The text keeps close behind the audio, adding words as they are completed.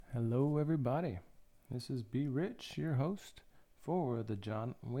Hello, everybody. This is B. Rich, your host for the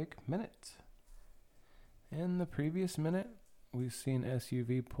John Wick Minute. In the previous minute, we've seen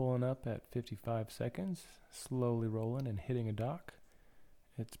SUV pulling up at 55 seconds, slowly rolling and hitting a dock.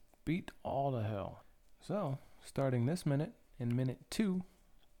 It's beat all to hell. So, starting this minute, in minute 2,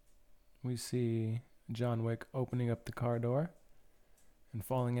 we see John Wick opening up the car door and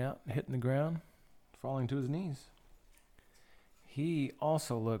falling out, hitting the ground, falling to his knees. He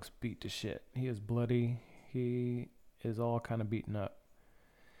also looks beat to shit. He is bloody. He is all kind of beaten up.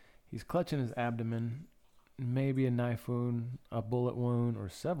 He's clutching his abdomen, maybe a knife wound, a bullet wound, or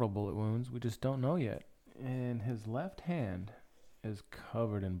several bullet wounds. We just don't know yet. And his left hand is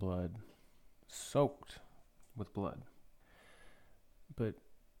covered in blood, soaked with blood. But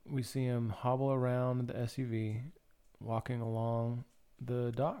we see him hobble around the SUV, walking along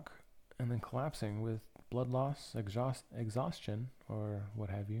the dock, and then collapsing with blood loss, exhaustion, or what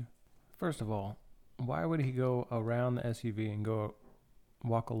have you. First of all, why would he go around the SUV and go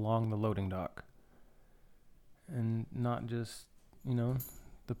walk along the loading dock? And not just,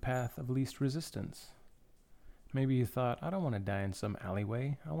 the path of least resistance. Maybe he thought, I don't want to die in some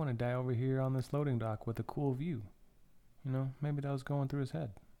alleyway. I want to die over here on this loading dock with a cool view. Maybe that was going through his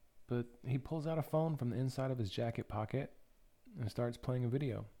head. But he pulls out a phone from the inside of his jacket pocket and starts playing a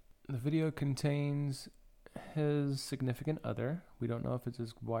video. The video contains his significant other. We don't know if it's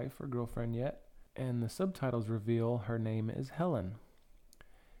his wife or girlfriend yet. And the subtitles reveal her name is Helen.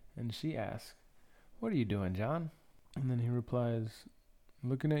 And she asks, "What are you doing, John?" And then he replies,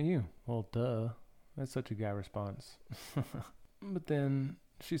 "Looking at you." Well, duh. That's such a guy response. But then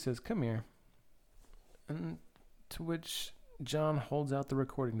she says, "Come here." And to which John holds out the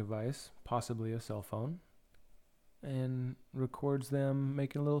recording device, possibly a cell phone, and records them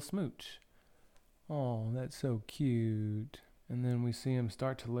making a little smooch. Oh, that's so cute. And then we see him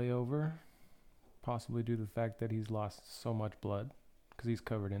start to lay over, possibly due to the fact that he's lost so much blood, because he's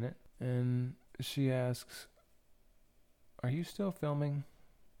covered in it. And she asks, "Are you still filming?"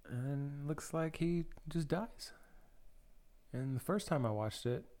 And looks like he just dies. And the first time I watched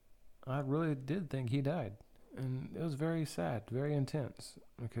it, I really did think he died. And it was very sad, very intense,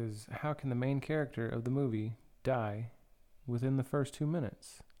 because how can the main character of the movie die within the first 2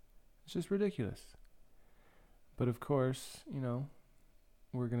 minutes? It's just ridiculous. But of course,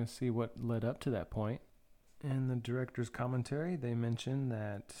 we're going to see what led up to that point. In the director's commentary, they mention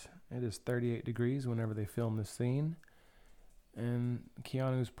that it is 38 degrees whenever they film this scene. And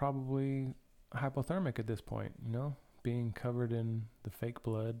Keanu's probably hypothermic at this point, being covered in the fake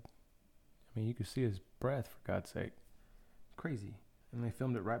blood. I mean, you could see his breath, for God's sake. Crazy. And they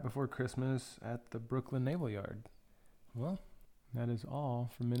filmed it right before Christmas at the Brooklyn Naval Yard. Well, that is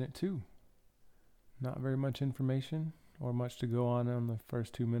all for minute 2. Not very much information or much to go on the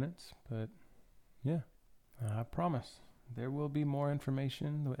first 2 minutes, but yeah, I promise there will be more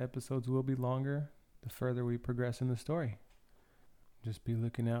information. The episodes will be longer the further we progress in the story. Just be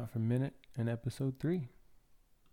looking out for minute and episode 3.